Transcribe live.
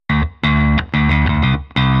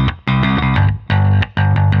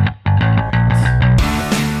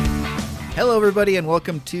Hello, everybody, and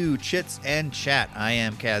welcome to Chits and Chat. I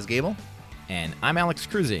am Kaz Gable. And I'm Alex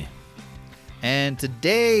Cruzy. And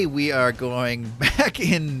today we are going back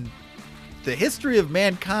in the history of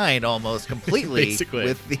mankind almost completely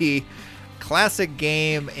with the classic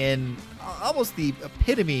game in almost the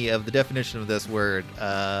epitome of the definition of this word,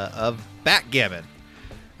 of Backgammon.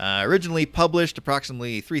 Originally published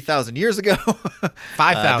approximately 3,000 years ago.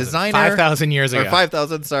 5,000. 5,000 years ago. Or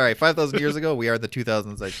 5,000, sorry. 5,000 years ago. We are in the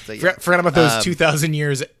 2000s, I should say. Yeah. Forgot about those 2,000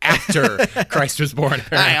 years after Christ was born.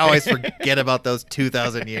 Apparently. I always forget about those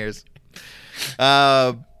 2,000 years.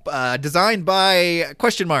 Designed by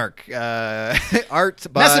question mark. Art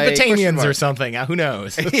by Mesopotamians or something. Who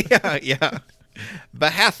knows? yeah.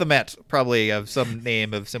 Bahathamet, probably of some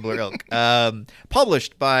name of similar ilk.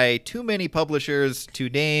 Published by too many publishers to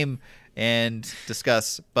name and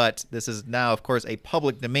discuss, but this is now, of course, a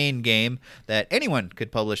public domain game that anyone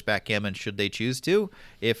could publish Backgammon should they choose to,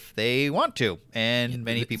 if they want to, and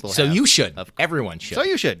many people have. So you should. Everyone should. So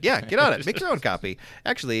you should. Yeah, get on it. Make your own copy.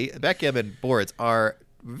 Actually, Backgammon boards are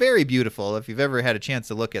very beautiful. If you've ever had a chance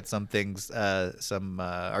to look at some things, some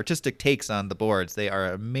artistic takes on the boards, they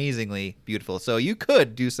are amazingly beautiful. So you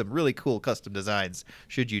could do some really cool custom designs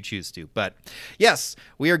should you choose to. But yes,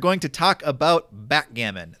 we are going to talk about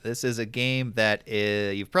Backgammon. This is a game that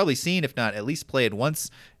you've probably seen, if not at least played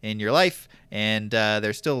once in your life. And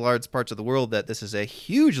there's still large parts of the world that this is a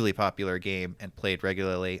hugely popular game and played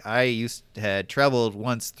regularly. I had traveled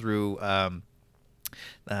once through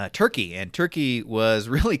Turkey, and Turkey was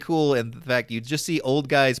really cool in the fact you just see old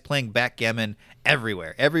guys playing backgammon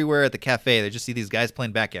everywhere at the cafe. They just see these guys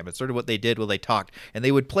playing backgammon. It's sort of what they did while they talked, and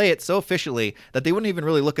they would play it so efficiently that they wouldn't even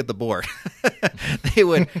really look at the board. They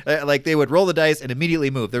would roll the dice and immediately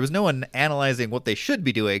move. There was no one analyzing what they should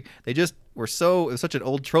be doing. They just were it was such an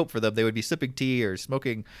old trope for them. They would be sipping tea or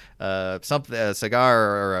smoking something, a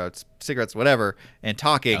cigar or cigarettes, whatever, and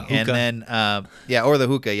talking, and then or the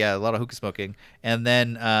hookah, a lot of hookah smoking, and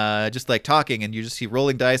then just like talking, and you just see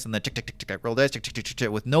rolling dice, and then tick tick tick tick, roll dice, tick tick tick tick, tick,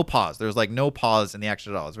 with no pause. There was like no pause in the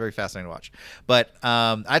action at all. It's very fascinating to watch. But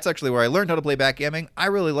that's actually where I learned how to play backgammon. I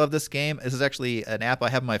really love this game. This is actually an app I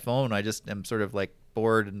have on my phone. I just am sort of like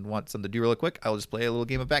bored and want something to do really quick. I'll just play a little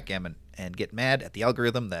game of backgammon and get mad at the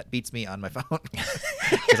algorithm that beats me on my phone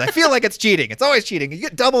because I feel like it's cheating. It's always cheating. You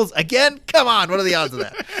get doubles again? Come on, what are the odds of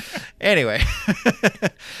that? Anyway,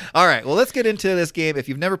 all right, well, let's get into this game. If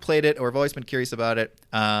you've never played it or have always been curious about it,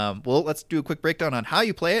 let's do a quick breakdown on how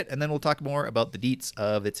you play it, and then we'll talk more about the deets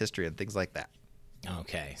of its history and things like that.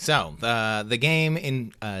 Okay, so the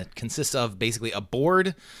game consists of basically a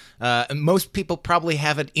board. Most people probably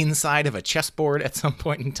have it inside of a chessboard at some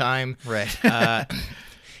point in time. Right.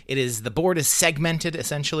 The board is segmented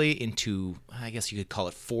essentially into, I guess you could call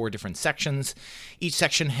it 4 different sections. Each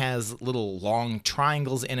section has little long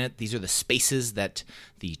triangles in it. These are the spaces that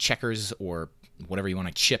the checkers, or whatever you want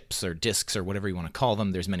to, chips or discs or whatever you want to call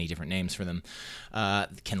them, there's many different names for them,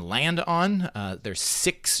 can land on. There's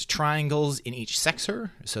 6 triangles in each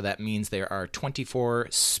sector, so that means there are 24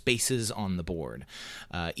 spaces on the board.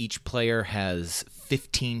 Each player has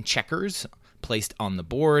 15 checkers placed on the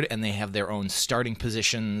board, and they have their own starting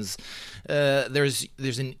positions. They're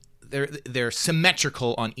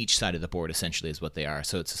symmetrical on each side of the board, essentially, is what they are.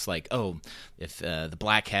 So it's just like, if the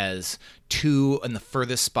black has 2 in the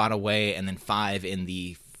furthest spot away, and then 5 in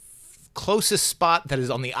the closest spot that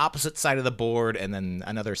is on the opposite side of the board, and then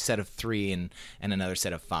another set of 3 and another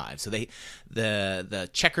set of 5. So the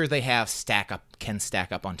checkers they have can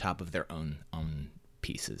stack up on top of their own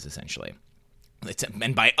pieces, essentially.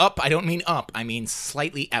 And by up, I don't mean up. I mean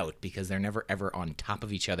slightly out, because they're never ever on top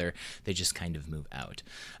of each other. They just kind of move out.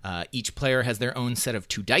 Each player has their own set of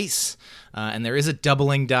 2 dice, and there is a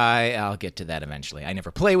doubling die. I'll get to that eventually. I never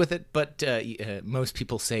play with it, but most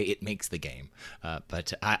people say it makes the game.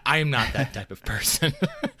 But I'm not that type of person.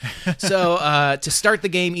 So to start the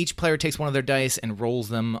game, each player takes one of their dice and rolls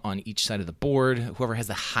them on each side of the board. Whoever has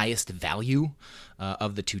the highest value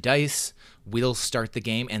of the 2 dice will start the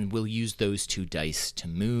game, and we'll use those 2 dice to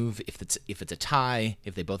move. If it's a tie,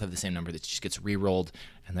 if they both have the same number, that just gets re-rolled,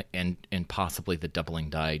 and possibly the doubling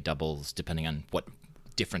die doubles, depending on what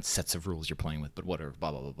different sets of rules you're playing with, but whatever, blah,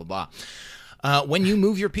 blah, blah, blah, blah. When you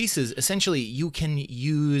move your pieces, essentially, you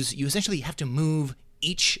essentially have to move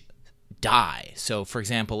each die. So, for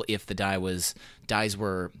example, if the die was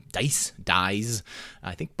dies.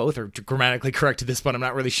 I think both are grammatically correct at this point. I'm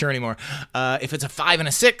not really sure anymore. If it's a 5 and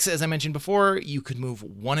a 6, as I mentioned before, you could move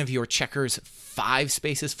one of your checkers 5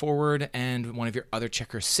 spaces forward and one of your other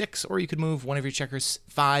checkers 6, or you could move one of your checkers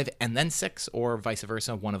 5 and then 6, or vice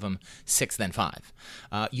versa, one of them 6 then 5.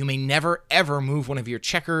 You may never ever move one of your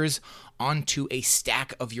checkers onto a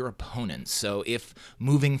stack of your opponents. So if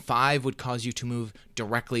moving 5 would cause you to move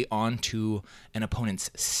directly onto an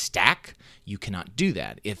opponent's stack, you cannot do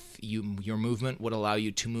that. If your movement would allow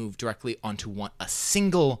you to move directly onto a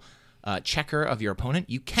single checker of your opponent,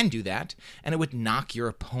 you can do that, and it would knock your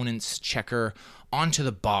opponent's checker onto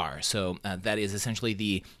the bar. So that is essentially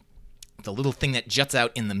the little thing that juts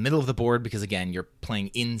out in the middle of the board, because again, you're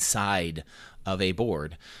playing inside of a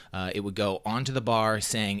board. It would go onto the bar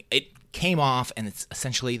saying it came off, and it's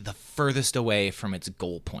essentially the furthest away from its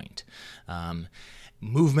goal point.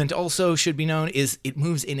 Movement also should be known is it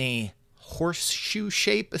moves in a horseshoe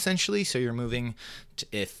shape, essentially. So you're moving,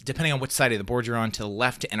 depending on which side of the board you're on, to the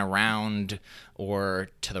left and around, or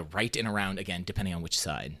to the right and around, again, depending on which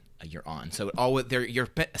side you're on. So you're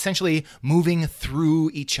essentially moving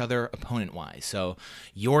through each other opponent-wise. So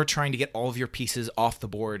you're trying to get all of your pieces off the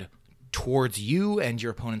board towards you, and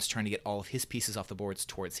your opponent's trying to get all of his pieces off the boards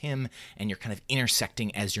towards him, and you're kind of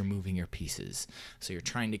intersecting as you're moving your pieces. So you're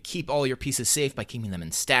trying to keep all your pieces safe by keeping them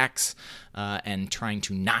in stacks, and trying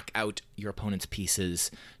to knock out your opponent's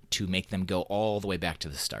pieces to make them go all the way back to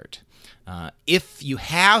the start. If you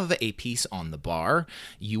have a piece on the bar,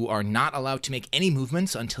 you are not allowed to make any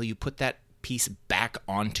movements until you put that piece back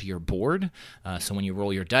onto your board. So when you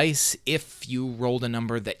roll your dice, if you rolled a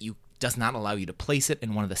number that does not allow you to place it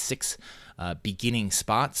in one of the 6 beginning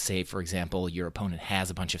spots. Say, for example, your opponent has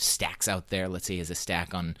a bunch of stacks out there. Let's say he has a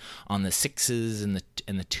stack on the 6s and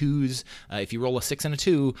the 2s. If you roll a 6 and a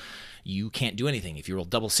 2, you can't do anything. If you roll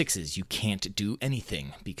double 6s, you can't do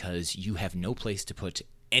anything, because you have no place to put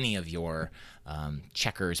any of your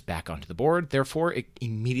checkers back onto the board. Therefore, it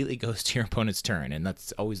immediately goes to your opponent's turn, and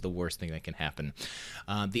that's always the worst thing that can happen.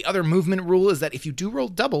 The other movement rule is that if you do roll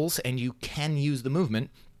doubles and you can use the movement,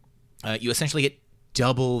 you essentially get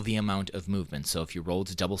double the amount of movement. So if you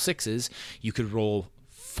rolled double 6s, you could roll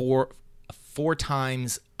four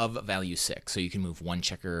times of value 6. So you can move one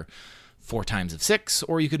checker 4 times of 6,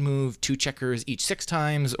 or you could move 2 checkers each 6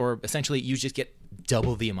 times, or essentially you just get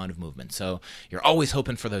double the amount of movement. So you're always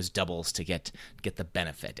hoping for those doubles to get the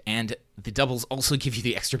benefit. And the doubles also give you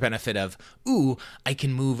the extra benefit of, ooh, I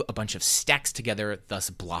can move a bunch of stacks together, thus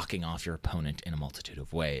blocking off your opponent in a multitude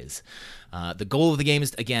of ways. The goal of the game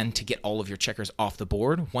is, again, to get all of your checkers off the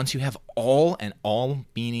board. Once you have all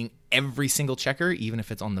meaning every single checker, even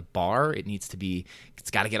if it's on the bar,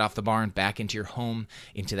 it's got to get off the bar and back into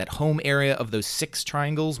that home area of those 6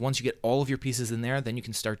 triangles. Once you get all of your pieces in there, then you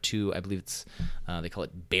can start to, I believe it's, they call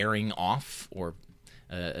it bearing off, or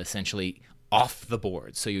essentially off the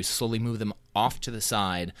board. So you slowly move them off to the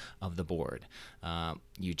side of the board.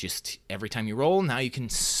 Every time you roll, now you can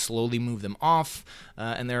slowly move them off,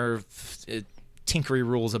 and there are tinkery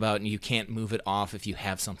rules about, and you can't move it off if you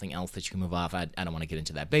have something else that you can move off. I don't want to get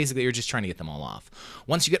into that. Basically, you're just trying to get them all off.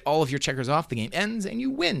 Once you get all of your checkers off, the game ends and you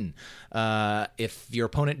win. If your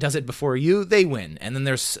opponent does it before you, they win. And then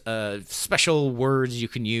there's special words you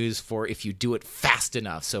can use for if you do it fast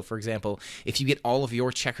enough. So, for example, if you get all of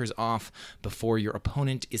your checkers off before your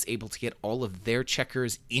opponent is able to get all of their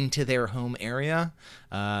checkers into their home area,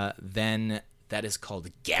 then that is called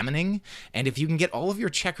gammoning. And if you can get all of your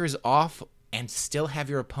checkers off and still have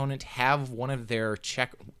your opponent have one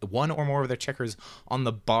or more of their checkers on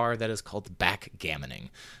the bar, that is called backgammoning.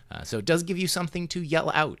 So it does give you something to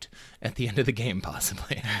yell out at the end of the game,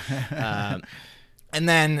 possibly. And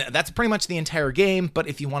then that's pretty much the entire game. But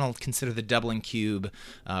if you want to consider the doubling cube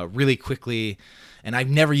really quickly, and I've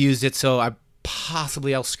never used it, so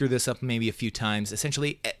I'll screw this up maybe a few times.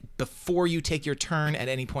 Essentially, before you take your turn at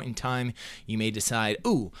any point in time, you may decide,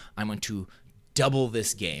 ooh, I'm going to double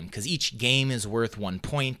this game, because each game is worth 1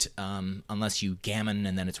 point, unless you gammon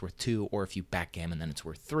and then it's worth 2, or if you backgammon then it's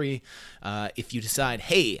worth 3. If you decide,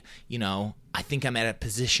 hey, I think I'm at a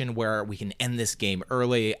position where we can end this game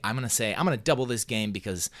early, I'm going to say I'm going to double this game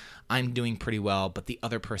because I'm doing pretty well, but the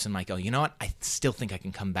other person might go, you know what, I still think I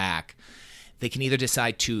can come back. They can either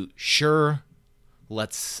decide to, sure,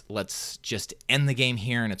 let's just end the game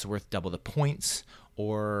here and it's worth double the points,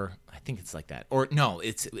 or I think it's like that. Or no,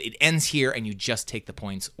 it ends here and you just take the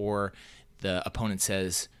points, or the opponent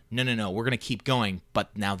says, no, we're going to keep going,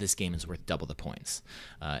 but now this game is worth double the points,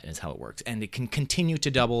 is how it works. And it can continue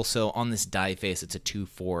to double, so on this die face, it's a 2,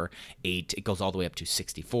 4, 8. It goes all the way up to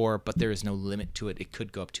 64, but there is no limit to it. It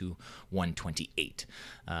could go up to 128,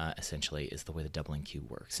 essentially, is the way the doubling cube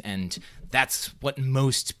works. And that's what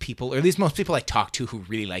most people, or at least most people I talk to who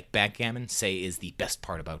really like backgammon, say is the best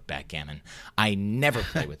part about backgammon. I never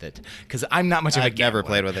play with it, because I'm not much of a gambler. I've never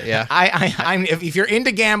played with it, yeah. I'm if you're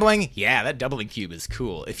into gambling, yeah, that doubling cube is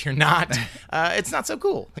cool. If you're not, it's not so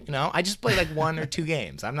cool. I just play like 1 or 2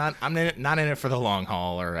 games. I'm not in it for the long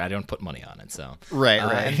haul, or I don't put money on it. So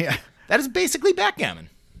right. Yeah. That is basically backgammon.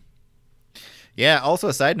 Yeah. Also,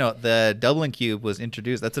 a side note: the doubling cube was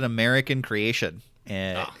introduced. That's an American creation,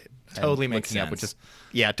 and totally makes sense.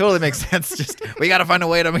 Totally makes sense. Just we got to find a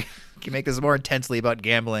way to make this more intensely about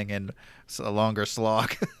gambling and a longer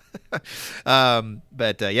slog.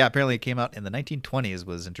 Apparently it came out in the 1920s,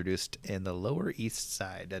 was introduced in the Lower East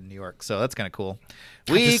Side in New York. So that's kind of cool.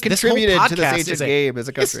 We contributed to this ancient game as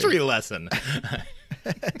a country. History lesson.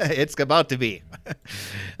 It's about to be.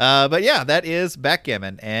 That is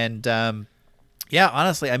backgammon. And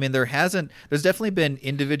honestly, I mean, there's definitely been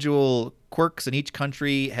individual quirks, and each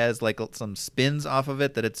country has like some spins off of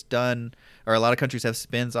it that it's done, or a lot of countries have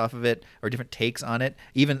spins off of it or different takes on it,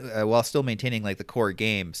 even while still maintaining like the core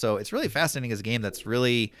game. So it's really fascinating as a game that's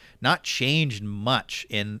really not changed much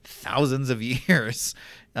in thousands of years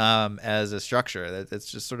as a structure. It's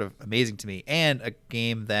just sort of amazing to me, and a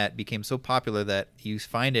game that became so popular that you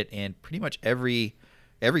find it in pretty much every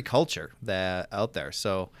culture that out there.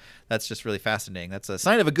 So that's just really fascinating. That's a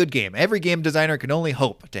sign of a good game. Every game designer can only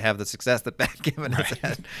hope to have the success that Backgammon has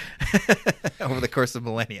had over the course of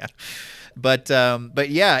millennia. But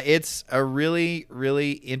it's a really,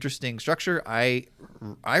 really interesting structure. I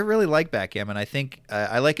really like Backgammon. I think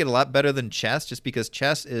I like it a lot better than chess, just because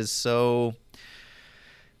chess is so...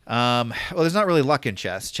 there's not really luck in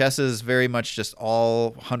chess. Chess is very much just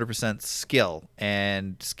all 100% skill,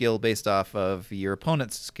 and skill based off of your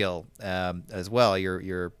opponent's skill as well.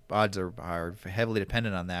 Your odds are heavily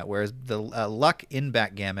dependent on that, whereas the luck in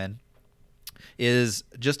backgammon is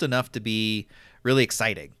just enough to be really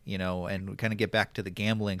exciting, and we kind of get back to the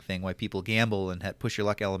gambling thing, why people gamble and push your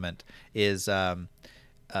luck element is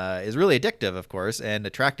really addictive, of course, and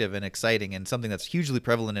attractive and exciting, and something that's hugely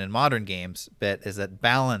prevalent in modern games, but is that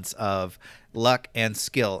balance of luck and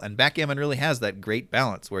skill. And backgammon really has that great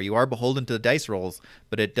balance where you are beholden to the dice rolls,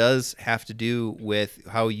 but it does have to do with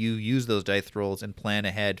how you use those dice rolls and plan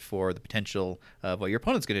ahead for the potential of what your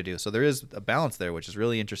opponent's going to do. So there is a balance there, which is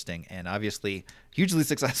really interesting and obviously hugely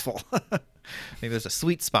successful. Maybe there's a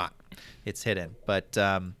sweet spot it's hidden. But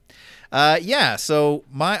so I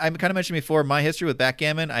kind of mentioned before my history with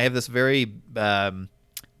backgammon. I have this very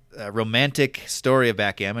romantic story of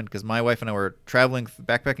backgammon, because my wife and I were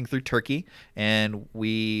backpacking through Turkey, and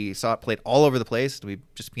we saw it played all over the place. We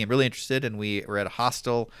just became really interested, and we were at a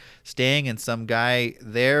hostel staying, and some guy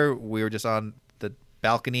there, we were just on the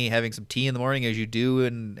balcony having some tea in the morning, as you do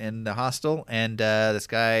in the hostel, and this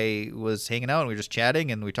guy was hanging out, and we were just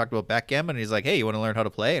chatting, and we talked about backgammon, and he's like, hey, you want to learn how to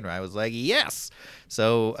play? And I was like, yes.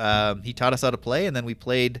 So he taught us how to play, and then we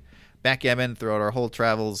played backgammon throughout our whole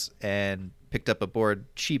travels, and picked up a board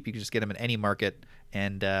cheap. You can just get them at any market,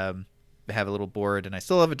 and have a little board, and I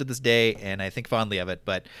still have it to this day, and I think fondly of it.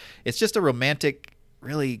 But it's just a romantic,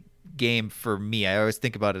 really game for me. I always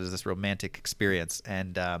think about it as this romantic experience,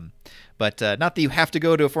 and but not that you have to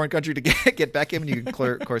go to a foreign country to get backgammon. You can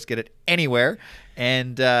of course get it anywhere,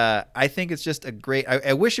 and I think it's just a great.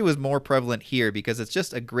 I wish it was more prevalent here, because it's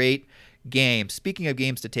just a great game. Speaking of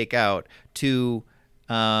games to take out, to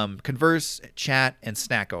converse, chat, and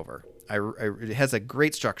snack over. It has a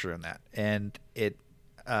great structure in that, and it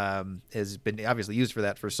has been obviously used for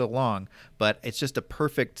that for so long, but it's just a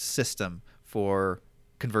perfect system for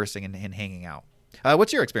conversing and hanging out.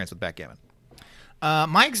 What's your experience with backgammon?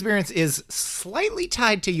 My experience is slightly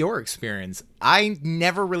tied to your experience. I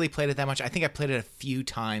never really played it that much. I think I played it a few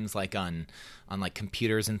times, like on like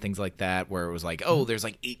computers and things like that, where it was like, oh, there's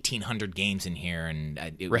like 1,800 games in here, and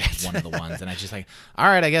it was one of the ones, and I just like, all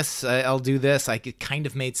right, I guess I'll do this. Like, it kind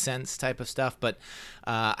of made sense, type of stuff. But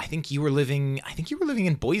I think you were living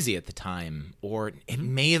in Boise at the time, or it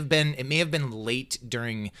may have been late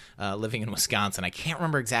during living in Wisconsin. I can't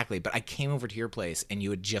remember exactly, but I came over to your place, and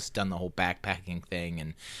you had just done the whole backpacking thing,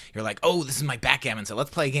 and you're like, oh, this is my backgammon, so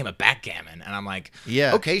let's play a game of backgammon. And I'm like,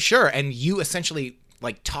 yeah, okay, sure. And you essentially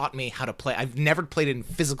like taught me how to play. I've never played it in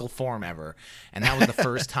physical form ever, and that was the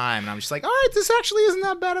first time. And I'm just like, all right, this actually isn't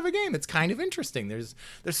that bad of a game. It's kind of interesting. There's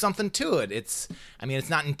something to it. It's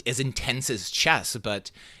not as intense as chess, but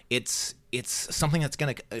it's it's something that's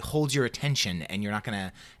going to hold your attention, and you're not going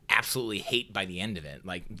to absolutely hate by the end of it.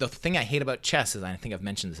 Like, the thing I hate about chess is, I think I've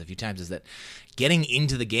mentioned this a few times, is that getting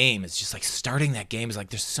into the game is just like starting that game is like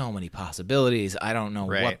there's so many possibilities. I don't know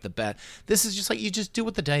what the bet. This is just like you just do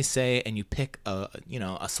what the dice say, and you pick a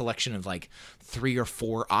selection of like 3 or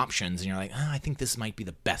 4 options, and you're like, I think this might be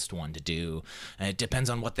the best one to do. And it depends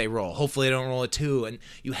on what they roll. Hopefully they don't roll a 2, and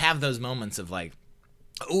you have those moments of like,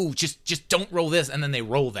 oh, just don't roll this, and then they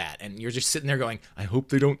roll that, and you're just sitting there going, I hope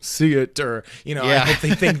they don't see it, or I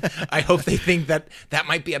hope they think that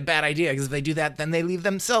might be a bad idea, because if they do that, then they leave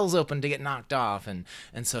themselves open to get knocked off, and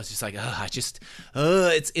so it's just like,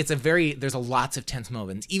 there's lots of tense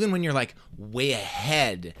moments, even when you're like way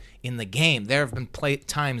ahead in the game. There have been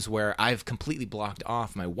times where I've completely blocked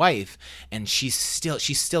off my wife, and she's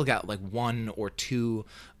still got like 1 or 2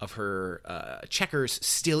 of her checkers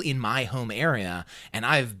still in my home area, and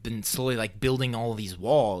I've been slowly like building all of these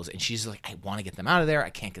walls, and she's like, I want to get them out of there, I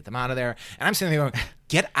can't get them out of there, and I'm sitting there going,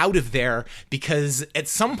 get out of there, because at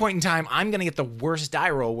some point in time I'm gonna get the worst die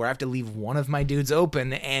roll where I have to leave one of my dudes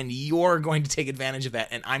open, and you're going to take advantage of that,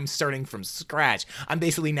 and I'm starting from scratch. I'm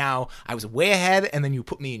basically, now I was way ahead, and then you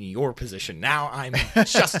put me in your position. Now I'm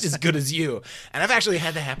just as good as you. And I've actually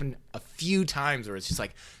had that happen a few times where it's just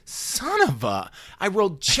like, son of a, I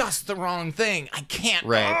rolled just the wrong thing. I can't.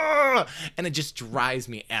 Right. And it just drives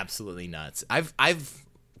me absolutely nuts. I've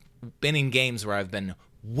been in games where I've been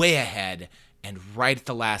way ahead, and right at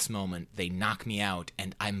the last moment they knock me out,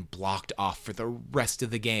 and I'm blocked off for the rest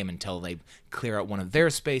of the game until they clear out one of their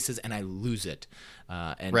spaces, and I lose it.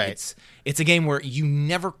 And right. It's a game where you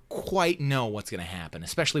never quite know what's going to happen,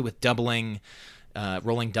 especially with doubling,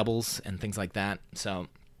 rolling doubles and things like that. So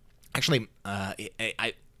actually,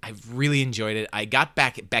 I've really enjoyed it. I got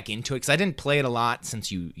back into it because I didn't play it a lot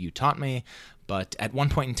since you taught me. But at one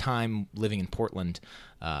point in time, living in Portland,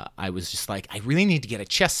 I was just like, I really need to get a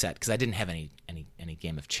chess set, because I didn't have any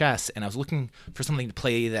game of chess, and I was looking for something to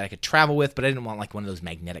play that I could travel with, but I didn't want like one of those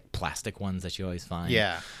magnetic plastic ones that you always find.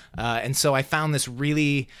 Yeah. And so I found this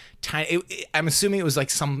really tiny. I'm assuming it was like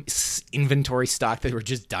some inventory stock they were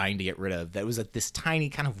just dying to get rid of. That was like this tiny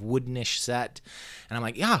kind of woodenish set, and I'm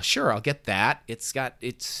like, yeah, sure, I'll get that. It's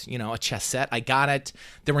a chess set. I got it.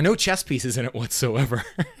 There were no chess pieces in it whatsoever.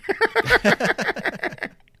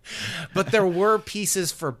 But there were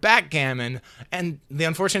pieces for backgammon, and the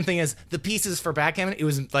unfortunate thing is the pieces for backgammon, it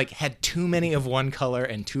was like had too many of one color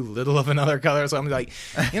and too little of another color. So I'm like,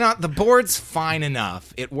 the board's fine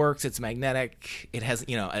enough. It works. It's magnetic. It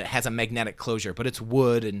has a magnetic closure, but it's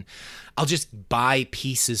wood, and I'll just buy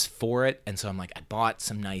pieces for it. And so I'm like, I bought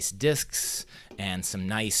some nice discs and some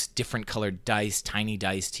nice different colored dice, tiny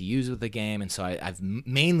dice to use with the game. And so I've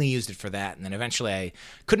mainly used it for that. And then eventually I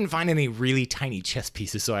couldn't find any really tiny chess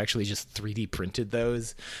pieces, so I actually just 3D printed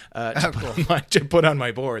those to put on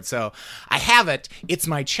my board. So I have it. It's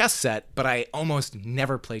my chess set, but I almost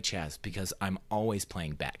never play chess because I'm always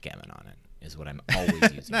playing backgammon on it, is what I'm always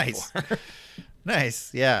using Nice. it for.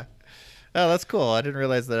 Nice. Yeah. Oh, that's cool. I didn't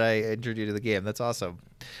realize that I injured you to the game. That's awesome.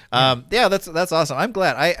 Yeah, that's awesome. I'm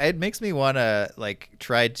glad. It makes me want to like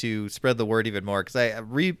try to spread the word even more, because I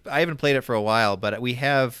haven't played it for a while, but we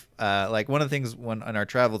have like one of the things on our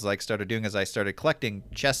travels like started doing is I started collecting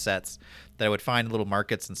chess sets that I would find in little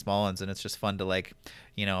markets and small ones, and it's just fun to like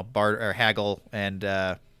barter or haggle and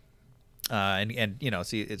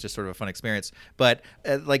see, it's just sort of a fun experience. But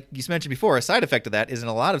like you mentioned before, a side effect of that is in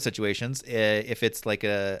a lot of situations, if it's like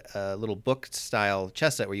a little book style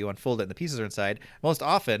chess set where you unfold it and the pieces are inside, most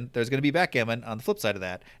often there's going to be backgammon on the flip side of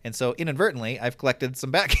that. And so inadvertently, I've collected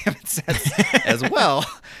some backgammon sets as well.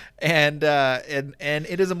 And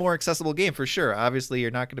it is a more accessible game for sure. Obviously,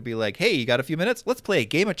 you're not going to be like, hey, you got a few minutes? Let's play a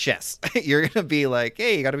game of chess. You're going to be like,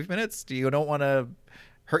 hey, you got a few minutes? You don't want to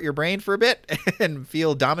hurt your brain for a bit and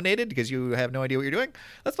feel dominated because you have no idea what you're doing?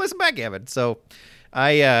 Let's play some backgammon. So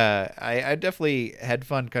I definitely had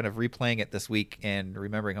fun kind of replaying it this week and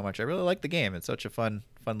remembering how much I really like the game. It's such a fun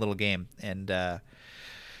little game. And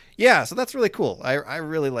yeah, so that's really cool. I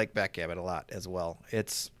really like backgammon a lot as well.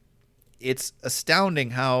 It's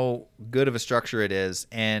astounding how good of a structure it is,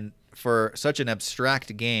 and for such an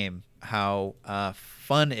abstract game, how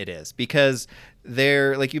fun it is, because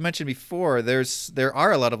like you mentioned before, there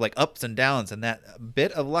are a lot of like ups and downs, and that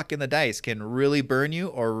bit of luck in the dice can really burn you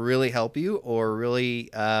or really help you or really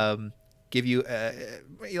give you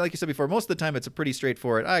like you said before, most of the time it's a pretty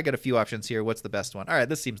straightforward, I got a few options here, what's the best one? All right,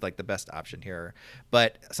 this seems like the best option here.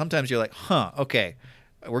 But sometimes you're like, okay,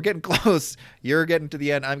 we're getting close, you're getting to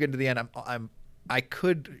the end, I'm getting to the end,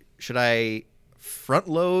 should I front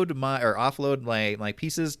load my or offload my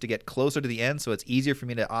pieces to get closer to the end, so it's easier for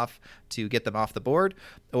me to get them off the board,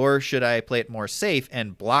 or should I play it more safe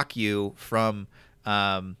and block you from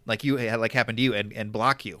like happened to you and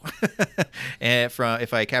block you and from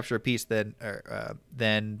if I capture a piece then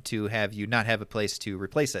to have you not have a place to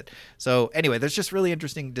replace it. So anyway, there's just really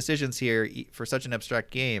interesting decisions here for such an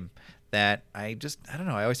abstract game that I don't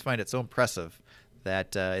know, I always find it so impressive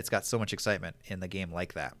that it's got so much excitement in the game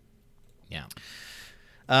like that. Yeah.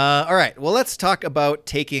 All right. Well, let's talk about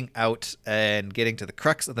taking out and getting to the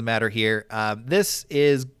crux of the matter here. This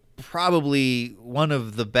is probably one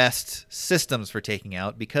of the best systems for taking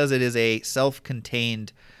out because it is a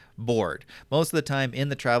self-contained board. Most of the time in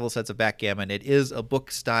the travel sets of Backgammon, it is a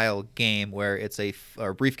book style game where it's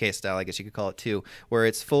or briefcase style, I guess you could call it too, where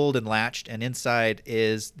it's fold and latched, and inside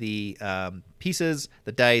is the pieces,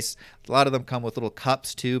 the dice. A lot of them come with little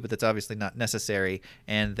cups too, but that's obviously not necessary.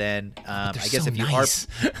 And then I guess if you are,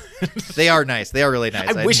 they are nice. They are really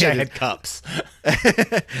nice. I wish I had cups.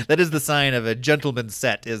 That is the sign of a gentleman's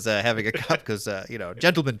set, is having a cup, because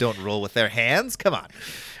gentlemen don't roll with their hands. Come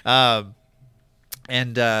on.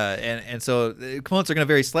 And so the components are going to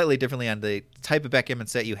vary slightly differently on the type of backgammon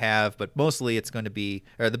set you have, but mostly it's going to be,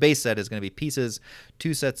 or the base set is going to be pieces,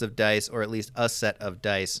 2 sets of dice, or at least a set of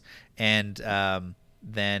dice, and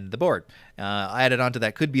then the board. Added onto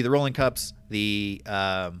that could be the rolling cups, the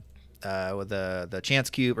chance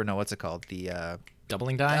cube, or no, what's it called? The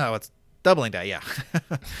doubling die? Oh, it's doubling die, yeah.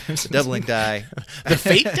 The doubling die. The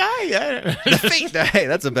fate die? The fate die.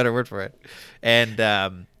 That's a better word for it.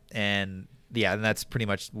 And yeah, and that's pretty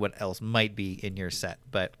much what else might be in your set.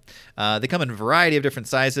 But they come in a variety of different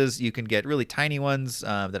sizes. You can get really tiny ones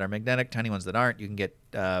that are magnetic, tiny ones that aren't. You can get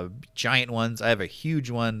giant ones. I have a huge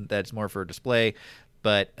one that's more for display,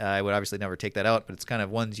 but I would obviously never take that out. But it's kind of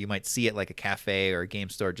ones you might see at like a cafe or a game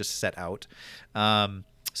store just set out.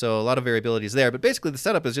 So a lot of variabilities there. But basically the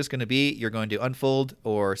setup is just going to be you're going to unfold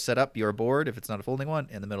or set up your board, if it's not a folding one,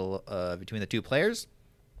 in the middle between the two players.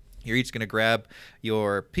 You're each going to grab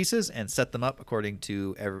your pieces and set them up according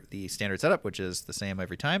to the standard setup, which is the same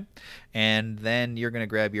every time. And then you're going to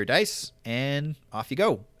grab your dice, and off you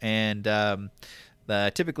go. And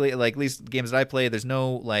typically, like at least games that I play, there's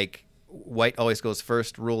no like white always goes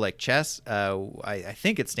first rule like chess. I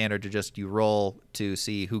think it's standard to just you roll to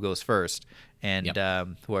see who goes first, and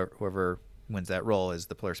whoever wins that roll is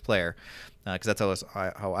the first player, because that's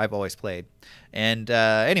how I've always played. And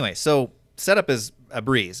anyway, so setup is a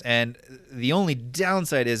breeze, and the only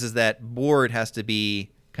downside is that board has to be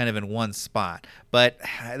kind of in one spot, but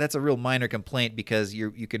that's a real minor complaint because you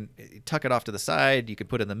can tuck it off to the side, you can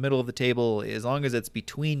put it in the middle of the table. As long as it's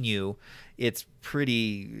between you, it's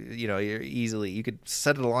pretty, you're easily, you could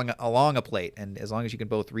set it along a plate, and as long as you can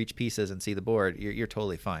both reach pieces and see the board, you're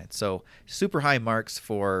totally fine. So super high marks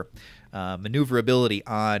for maneuverability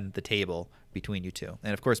on the table between you two,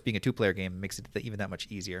 and of course being a 2-player game makes it even that much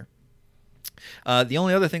easier. The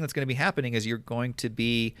only other thing that's going to be happening is you're going to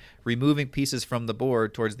be removing pieces from the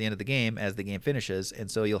board towards the end of the game as the game finishes,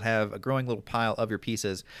 and so you'll have a growing little pile of your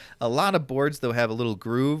pieces. A lot of boards, though, have a little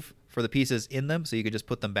groove for the pieces in them, so you can just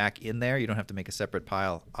put them back in there. You don't have to make a separate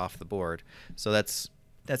pile off the board. So that's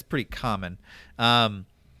pretty common.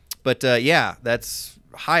 Yeah, that's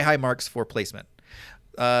high marks for placement.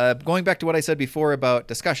 Going back to what I said before about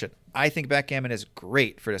discussion, I think Backgammon is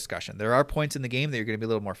great for discussion. There are points in the game that you're going to be a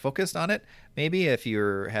little more focused on it, maybe if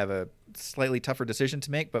you have a slightly tougher decision to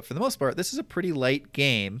make. But for the most part, this is a pretty light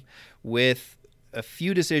game with a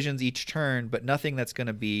few decisions each turn, but nothing that's going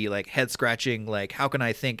to be like head scratching. Like, how can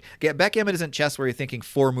I think? Backgammon isn't chess where you're thinking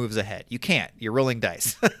 4 moves ahead. You can't. You're rolling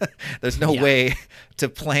dice. There's no way to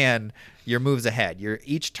plan your moves ahead.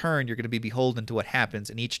 Each turn you're going to be beholden to what happens,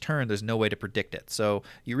 and each turn there's no way to predict it. So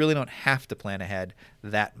you really don't have to plan ahead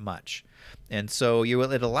that much. And so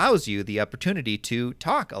it allows you the opportunity to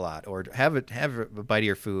talk a lot, or have a bite of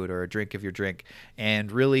your food or a drink of your drink,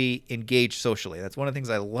 and really engage socially. That's one of the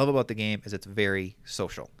things I love about the game, is it's very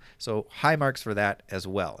social. So high marks for that as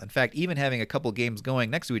well. In fact, even having a couple games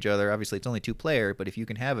going next to each other, obviously it's only 2-player, but if you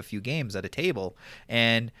can have a few games at a table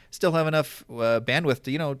and still have enough bandwidth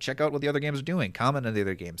to check out what the other games are doing, comment on the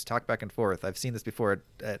other games, talk back and forth. I've seen this before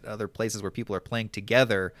at other places where people are playing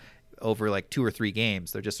together over like 2 or 3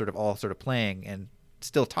 games. They're just all playing and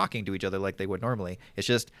still talking to each other like they would normally. It's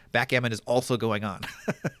just backgammon is also going on.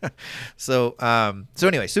 So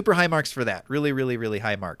anyway, super high marks for that. Really, really, really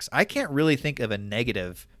high marks. I can't really think of a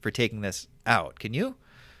negative for taking this out. Can you?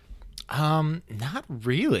 Not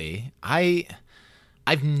really. I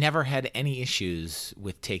I've never had any issues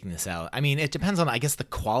with taking this out. I mean, it depends on, I guess, the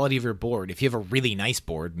quality of your board. If you have a really nice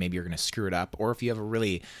board, maybe you're going to screw it up. Or if you have a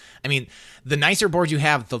really, I mean, the nicer board you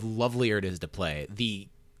have, the lovelier it is to play. The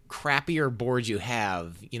crappier board you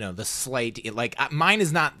have, the slight, mine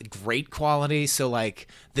is not great quality, so like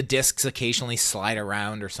the discs occasionally slide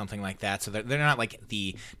around or something like that, so they're not like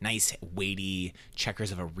the nice weighty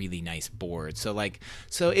checkers of a really nice board. So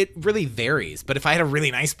it really varies. But if I had a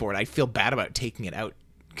really nice board, I'd feel bad about taking it out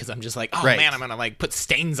because I'm just like, oh right. man, I'm gonna like put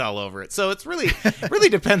stains all over it. So it's really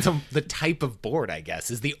depends on the type of board, I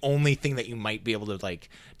guess, is the only thing that you might be able to like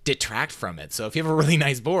detract from it. So if you have a really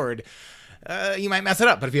nice board, you might mess it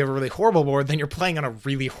up. But if you have a really horrible board, then you're playing on a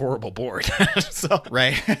really horrible board. So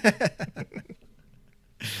right.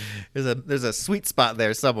 There's a sweet spot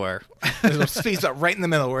there somewhere. There's a sweet spot right in the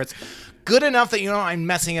middle where it's good enough that I'm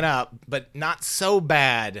messing it up, but not so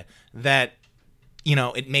bad that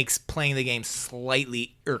it makes playing the game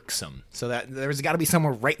slightly irksome. So that there's got to be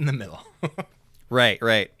somewhere right in the middle.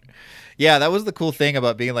 Right. Yeah, that was the cool thing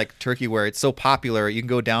about being like Turkey, where it's so popular. You can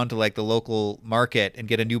go down to like the local market and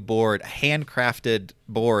get a new board, a handcrafted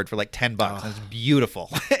board for like $10. Oh. And it's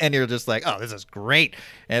beautiful, and you're just like, oh, this is great.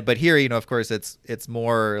 But here, of course, it's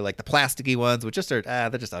more like the plasticky ones, which just are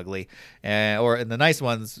they're just ugly, and the nice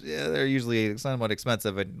ones, they're usually somewhat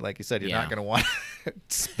expensive, and like you said, you're not going to want to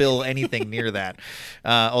spill anything near that.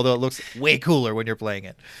 Although it looks way cooler when you're playing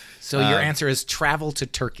it. So your answer is travel to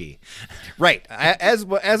Turkey. Right. As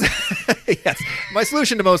yes. My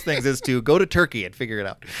solution to most things is to go to Turkey and figure it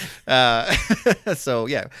out. So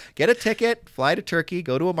yeah, get a ticket, fly to Turkey,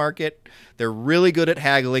 go to a market. They're really good at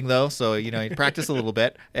haggling though, so you practice a little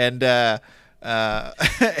bit and then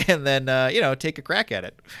take a crack at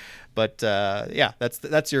it. But yeah,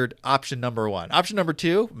 that's your option number one. Option number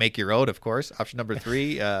two, make your own, of course. Option number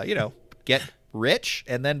three, get rich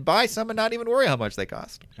and then buy some and not even worry how much they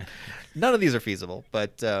cost. None of these are feasible,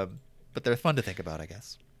 but they're fun to think about, I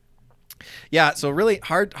guess. Yeah, so really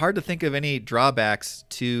hard to think of any drawbacks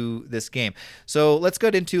to this game. So let's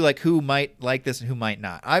get into like who might like this and who might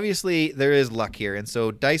not. Obviously, there is luck here, and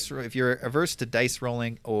so dice. If you're averse to dice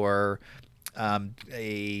rolling or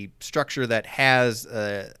a structure that has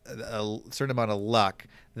a certain amount of luck,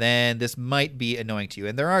 then this might be annoying to you.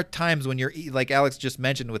 And there are times when you're, like Alex just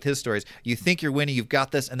mentioned with his stories, you think you're winning, you've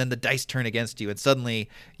got this, and then the dice turn against you, and suddenly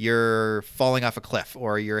you're falling off a cliff,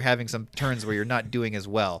 or you're having some turns where you're not doing as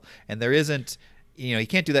well. And there isn't, you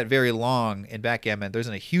can't do that very long in backgammon. There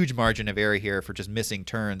isn't a huge margin of error here for just missing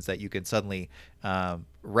turns that you can suddenly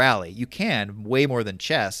rally. You can, way more than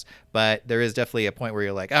chess, but there is definitely a point where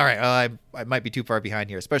you're like, all right, I might be too far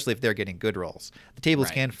behind here, especially if they're getting good rolls. The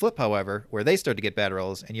tables can flip, however, where they start to get bad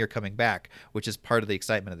rolls and you're coming back, which is part of the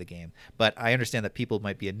excitement of the game. But I understand that people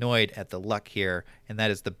might be annoyed at the luck here, and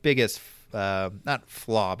that is the biggest, not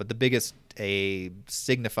flaw, but the biggest a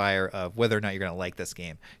signifier of whether or not you're going to like this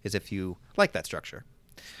game, is if you like that structure.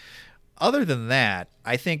 Other than that,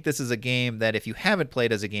 I think this is a game that if you haven't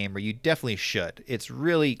played as a gamer, you definitely should. It's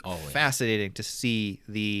really fascinating to see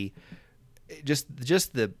the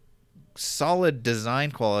just the solid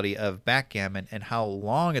design quality of backgammon and how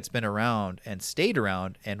long it's been around and stayed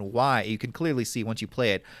around, and why. You can clearly see once you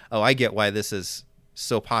play it, oh, I get why this is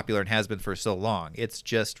so popular and has been for so long. It's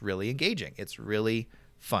just really engaging. It's really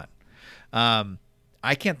fun.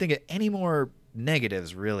 I can't think of any more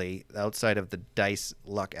negatives really outside of the dice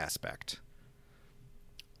luck aspect.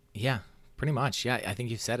 Yeah, pretty much. Yeah, I think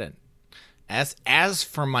you said it. As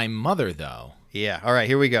for my mother, though. Yeah. All right,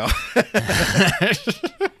 here we go.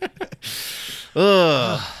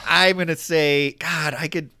 I'm gonna say,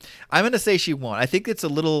 I'm gonna say she won't. I think it's a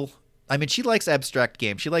little. I mean, she likes abstract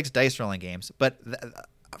games. She likes dice rolling games, but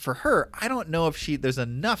for her, I don't know if there's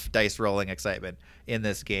enough dice rolling excitement in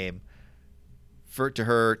this game for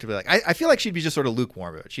her to be like. I feel like she'd be just sort of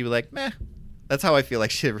lukewarm about it. She'd be like, meh. That's how I feel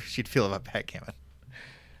like she'd feel about backgammon.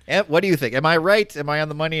 And what do you think? Am I right? Am I on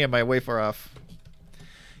the money? Am I way far off?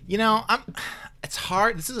 It's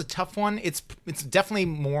hard. This is a tough one. It's definitely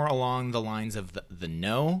more along the lines of the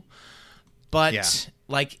no. But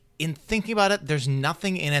like in thinking about it, there's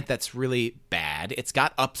nothing in it that's really bad. It's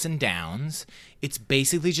got ups and downs. It's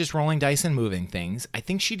basically just rolling dice and moving things. I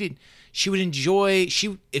think she would enjoy,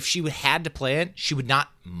 if she had to play it, she would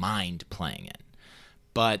not mind playing it.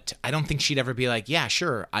 But I don't think she'd ever be like, yeah,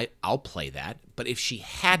 sure, I'll play that. But if she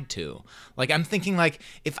had to, like, I'm thinking like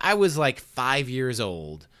if I was like 5 years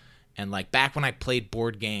old and like back when I played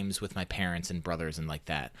board games with my parents and brothers and like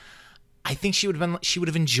that, I think she would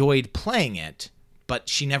have enjoyed playing it. but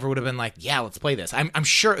she never would have been like, yeah, let's play this. I'm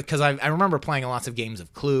sure, because I remember playing lots of games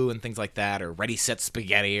of Clue and things like that, or Ready, Set,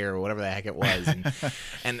 Spaghetti, or whatever the heck it was.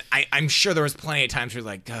 And I'm sure there was plenty of times where you're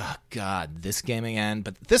like, oh, God, this game again.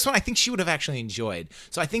 But this one I think she would have actually enjoyed.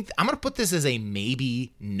 So I think I'm going to put this as a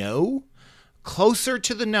maybe no. Closer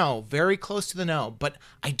to the no, very close to the no, but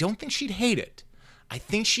I don't think she'd hate it. I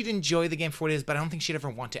think she'd enjoy the game for what it is, but I don't think she'd ever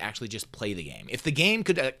want to actually just play the game. If the game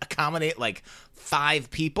could accommodate like 5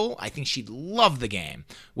 people, I think she'd love the game,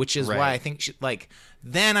 which is why I think she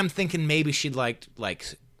then I'm thinking maybe she'd like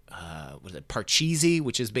what is it, Parcheesi,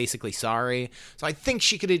 which is basically Sorry. So I think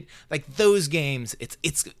she could like those games.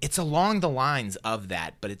 It's along the lines of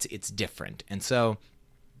that, but it's different, and so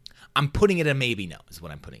I'm putting it a maybe no is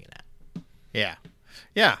what I'm putting it at. Yeah.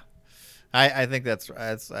 I think that's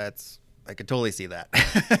I could totally see that.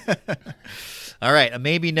 All right, a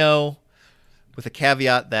maybe no, with a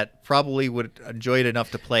caveat that probably would enjoy it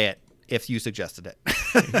enough to play it if you suggested it.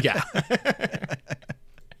 Yeah.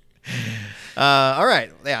 All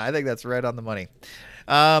right. Yeah, I think that's right on the money.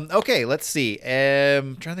 Okay, let's see.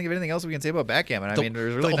 Trying to think of anything else we can say about Backgammon. I mean,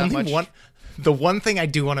 there's really not much. The one thing I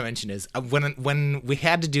do want to mention is when we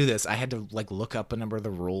had to do this, I had to like look up a number of the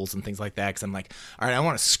rules and things like that, because I'm like, all right, I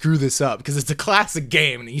want to screw this up because it's a classic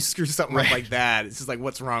game, and you screw something up like that, it's just like,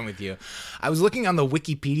 what's wrong with you? I was looking on the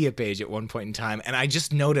Wikipedia page at one point in time, and I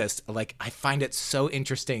just noticed, like, I find it so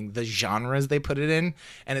interesting the genres they put it in,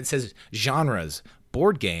 and it says genres: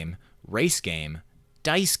 board game, race game,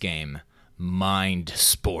 dice game, mind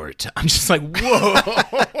sport. I'm just like, whoa.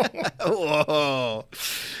 Whoa.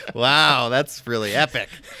 Wow, that's really epic.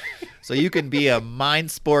 So you can be a mind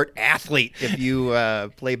sport athlete if you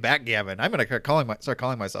play Backgammon. I'm going to start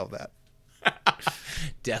calling myself that.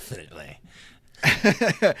 Definitely.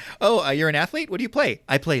 Oh, you're an athlete? What do you play?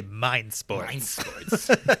 I play mind sports. Mind sports.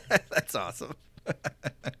 That's awesome.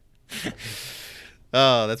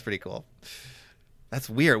 Oh, that's pretty cool. That's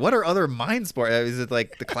weird. What are other mind sports? Is it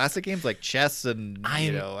like the classic games like chess and, I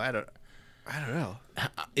don't know.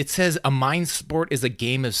 It says a mind sport is a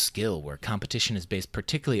game of skill where competition is based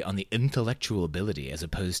particularly on the intellectual ability as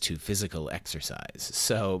opposed to physical exercise.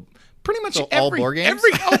 So pretty much all board games?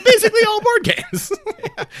 Basically all board games.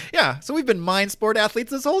 Yeah. So we've been mind sport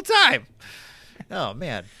athletes this whole time. Oh,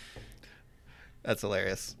 man. That's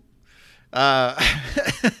hilarious.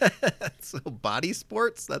 So body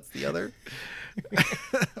sports, that's the other.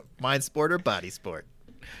 Mind sport or body sport?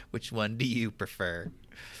 Which one do you prefer?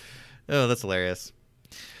 Oh, that's hilarious.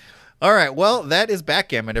 All right, well, that is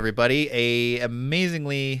Backgammon, everybody. A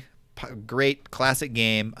amazingly great classic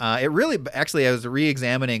game. It really, actually, I was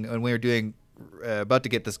re-examining when we were doing about to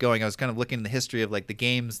get this going. I was kind of looking in the history of like the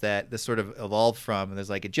games that this sort of evolved from. And there's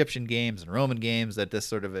like Egyptian games and Roman games that this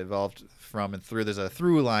sort of evolved from and through. There's a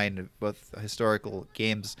through line of both historical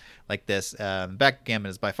games like this. Backgammon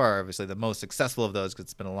is by far, obviously, the most successful of those because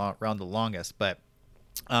it's been around the longest. But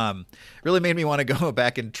really made me want to go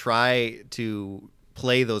back and try to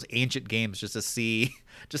play those ancient games just to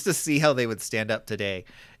see how they would stand up today,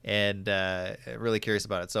 and really curious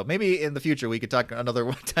about it. So maybe in the future we could talk another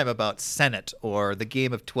one time about Senate or the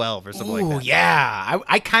game of 12 or something like that. Yeah,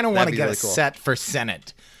 I kind of want to get really a cool. set for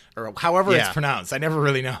Senate, or however it's pronounced. I never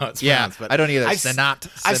really know how it's pronounced, but I don't either. I've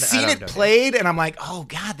seen it played, and I'm like, oh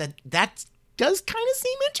god, that does kind of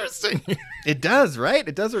seem interesting. It does, right?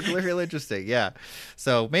 It does look really interesting. Yeah.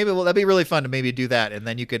 So maybe that'd be really fun to maybe do that. And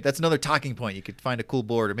then that's another talking point. You could find a cool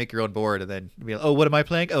board or make your own board and then be like, oh, what am I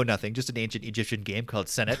playing? Oh, nothing. Just an ancient Egyptian game called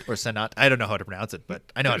Senate or Senat. I don't know how to pronounce it, but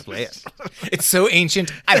I know how to play it. It's so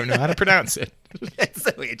ancient, I don't know how to pronounce it. It's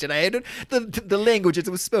so ancient. The language it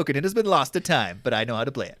was spoken, it has been lost to time, but I know how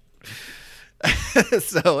to play it.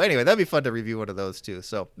 So anyway, that'd be fun to review one of those too.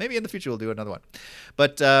 So maybe in the future we'll do another one.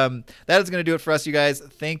 But that is going to do it for us, you guys.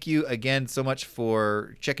 Thank you again so much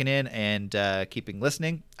for checking in and keeping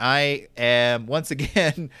listening. I am once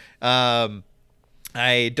again.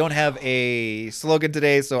 I don't have a slogan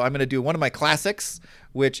today, so I'm going to do one of my classics,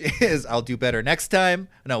 which is "I'll do better next time."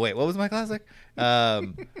 No, wait, what was my classic?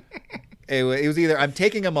 It was either "I'm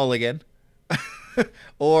taking a mulligan."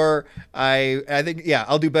 Or I think,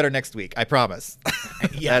 I'll do better next week. I promise.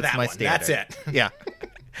 Yeah, that's my standard. That's it. Yeah.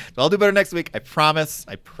 So I'll do better next week. I promise.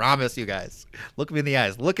 I promise you guys. Look me in the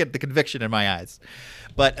eyes. Look at the conviction in my eyes.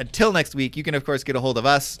 But until next week, you can, of course, get a hold of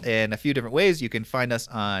us in a few different ways. You can find us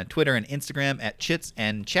on Twitter and Instagram at Chits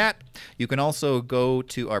and Chat. You can also go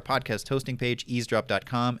to our podcast hosting page,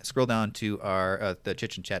 eavesdrop.com, scroll down to our the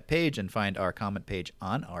Chits and Chat page and find our comment page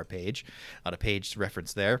on our page, on a page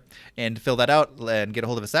reference there, and fill that out and get a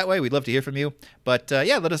hold of us that way. We'd love to hear from you. But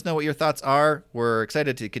let us know what your thoughts are. We're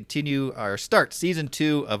excited to continue our season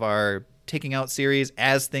 2 of our taking out series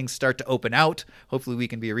as things start to open out. Hopefully we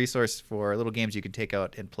can be a resource for little games you can take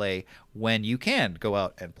out and play when you can go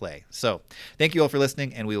out and play. So thank you all for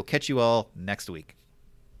listening, and we will catch you all next week.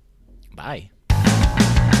 Bye.